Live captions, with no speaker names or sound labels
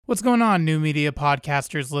What's going on, New Media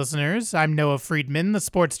Podcasters listeners? I'm Noah Friedman, the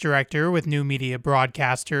sports director with New Media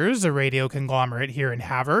Broadcasters, a radio conglomerate here in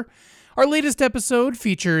Havre. Our latest episode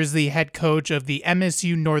features the head coach of the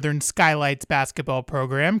MSU Northern Skylights basketball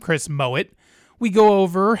program, Chris Mouat. We go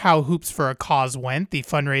over how Hoops for a Cause went, the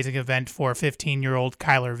fundraising event for 15-year-old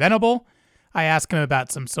Kyler Venable. I ask him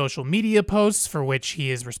about some social media posts for which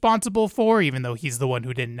he is responsible for, even though he's the one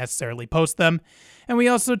who didn't necessarily post them. And we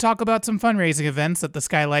also talk about some fundraising events that the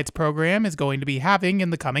Skylights program is going to be having in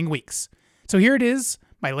the coming weeks. So here it is,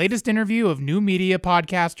 my latest interview of New Media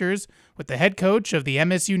Podcasters with the head coach of the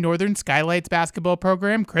MSU Northern Skylights basketball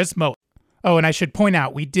program, Chris Mouat. Oh, and I should point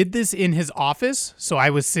out, we did this in his office, so I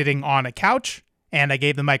was sitting on a couch, and I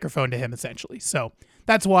gave the microphone to him, essentially. So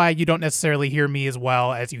that's why you don't necessarily hear me as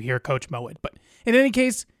well as you hear Coach Mouat. But in any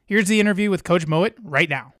case, here's the interview with Coach Mouat right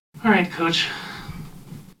now. All right, Coach.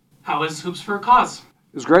 How was Hoops for a Cause?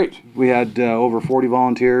 It was great. We had over 40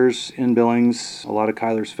 volunteers in Billings. A lot of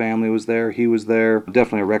Kyler's family was there. He was there.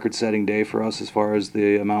 Definitely a record-setting day for us as far as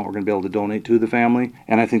the amount we're going to be able to donate to the family.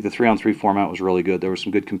 And I think the 3-on-3 format was really good. There were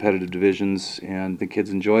some good competitive divisions, and the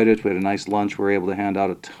kids enjoyed it. We had a nice lunch. We were able to hand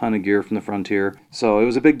out a ton of gear from the Frontier. So it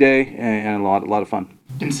was a big day and a lot of fun.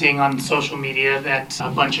 Been seeing on social media that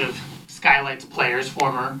a bunch of Skylights players,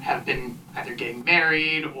 former, have been either getting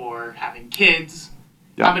married or having kids.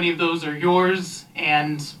 Yeah. How many of those are yours,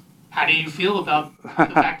 and how do you feel about the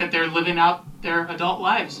fact that they're living out their adult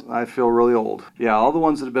lives? I feel really old. Yeah, all the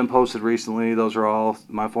ones that have been posted recently, those are all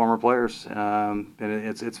my former players. And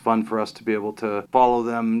it's fun for us to be able to follow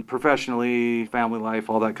them professionally, family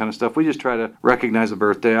life, all that kind of stuff. We just try to recognize a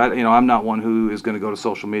birthday. I'm not one who is going to go to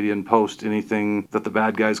social media and post anything that the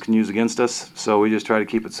bad guys can use against us. So we just try to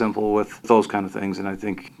keep it simple with those kind of things. And I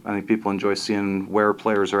think people enjoy seeing where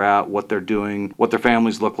players are at, what they're doing, what their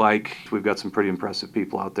families look like. We've got some pretty impressive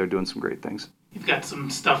people out there doing some great things. You've got some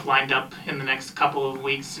stuff lined up in the next couple of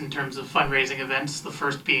weeks in terms of fundraising events, the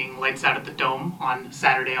first being Lights Out at the Dome on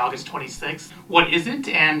Saturday, August 26th. What is it,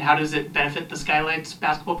 and how does it benefit the Skylights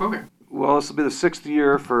basketball program? Well, this will be the 6th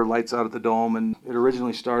year for Lights Out at the Dome, and it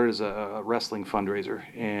originally started as a wrestling fundraiser.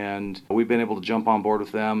 And we've been able to jump on board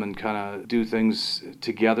with them and kind of do things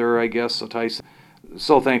together, I guess. So Tyson,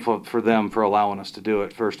 so thankful for them for allowing us to do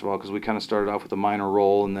it, first of all, because we kind of started off with a minor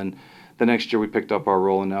role, and then the next year we picked up our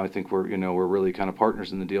role, and now I think we're really kind of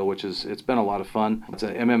partners in the deal, it's been a lot of fun. It's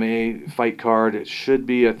an MMA fight card. It should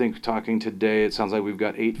be, I think, talking today, it sounds like we've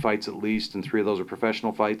got 8 fights at least, and 3 of those are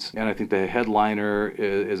professional fights. And I think the headliner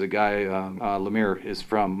is a guy, Lemire, is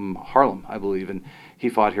from Harlem, I believe, and he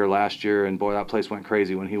fought here last year, and boy, that place went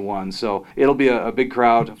crazy when he won. So it'll be a big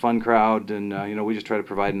crowd, a fun crowd, and we just try to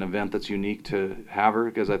provide an event that's unique to Havre,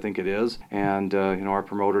 because I think it is. And our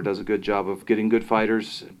promoter does a good job of getting good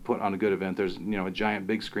fighters put on a good event. There's a giant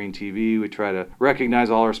big screen TV. We try to recognize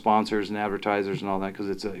all our sponsors and advertisers and all that,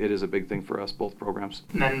 because it is a big thing for us, both programs.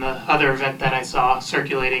 And then the other event that I saw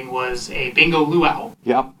circulating was a bingo luau.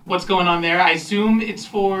 Yeah. What's going on there? I assume it's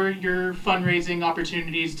for your fundraising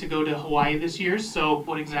opportunities to go to Hawaii this year. So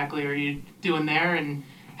what exactly are you doing there, and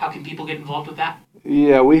how can people get involved with that?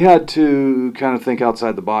 Yeah, we had to kind of think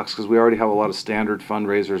outside the box, because we already have a lot of standard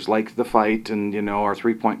fundraisers like the fight and, our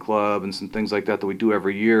 3-point club and some things like that we do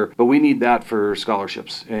every year. But we need that for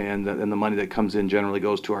scholarships, and the money that comes in generally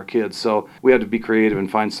goes to our kids. So we had to be creative and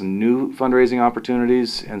find some new fundraising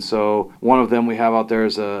opportunities. And so one of them we have out there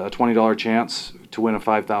is a $20 chance to win a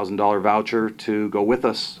 $5,000 voucher to go with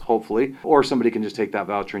us, hopefully, or somebody can just take that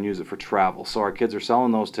voucher and use it for travel. So our kids are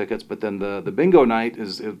selling those tickets, but then the bingo night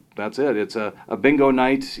that's it. It's a bingo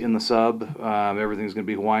night in the sub. Everything's going to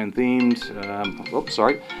be Hawaiian themed.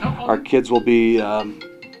 Our kids will be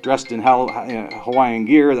dressed in Hawaiian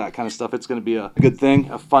gear, that kind of stuff. It's going to be a good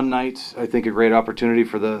thing, a fun night. I think a great opportunity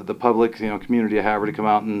for the public, community of Havre to come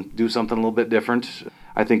out and do something a little bit different.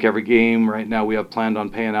 I think every game right now we have planned on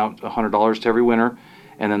paying out $100 to every winner,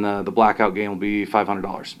 and then the blackout game will be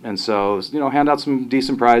 $500. And so, hand out some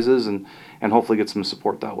decent prizes and hopefully get some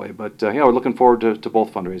support that way. But, we're looking forward to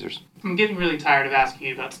both fundraisers. I'm getting really tired of asking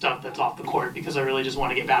you about stuff that's off the court, because I really just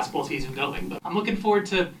want to get basketball season going. But I'm looking forward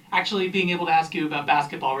to actually being able to ask you about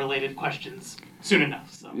basketball-related questions soon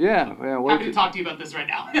enough. So yeah. Happy to talk to you about this right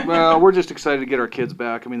now. Well, we're just excited to get our kids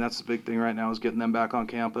back. That's the big thing right now, is getting them back on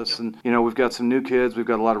campus. Yep. And, we've got some new kids. We've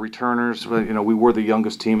got a lot of returners. We were the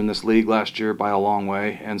youngest team in this league last year by a long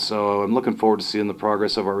way. And so I'm looking forward to seeing the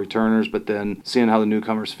progress of our returners, but then seeing how the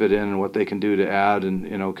newcomers fit in and what they can do to add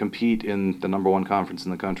and, compete in the number 1 conference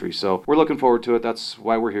in the country. So we're looking forward to it. That's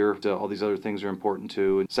why we're here. All these other things are important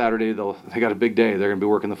too. And Saturday, they got a big day. They're going to be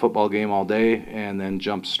working the football game all day and then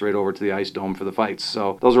jump straight over to the ice dome for the fights. So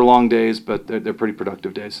So those are long days, but they're pretty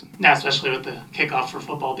productive days. Now, especially with the kickoff for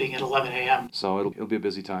football being at 11 a.m. So it'll be a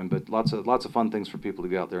busy time, but lots of fun things for people to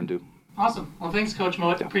get out there and do. Awesome. Well, thanks, Coach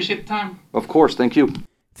Mouat. Yeah. Appreciate the time. Of course. Thank you.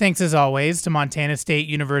 Thanks as always to Montana State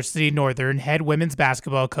University Northern head women's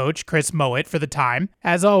basketball coach Chris Mouat for the time.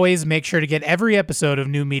 As always, make sure to get every episode of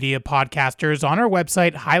New Media Podcasters on our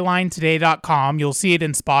website, highlinetoday.com. You'll see it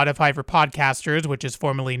in Spotify for podcasters, which is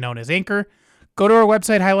formerly known as Anchor. Go to our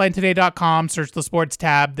website, highlinetoday.com, search the sports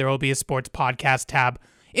tab. There will be a sports podcast tab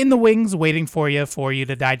in the wings waiting for you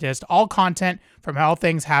to digest all content from all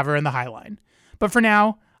things Haver and the Highline. But for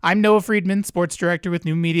now, I'm Noah Friedman, sports director with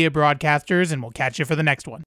New Media Broadcasters, and we'll catch you for the next one.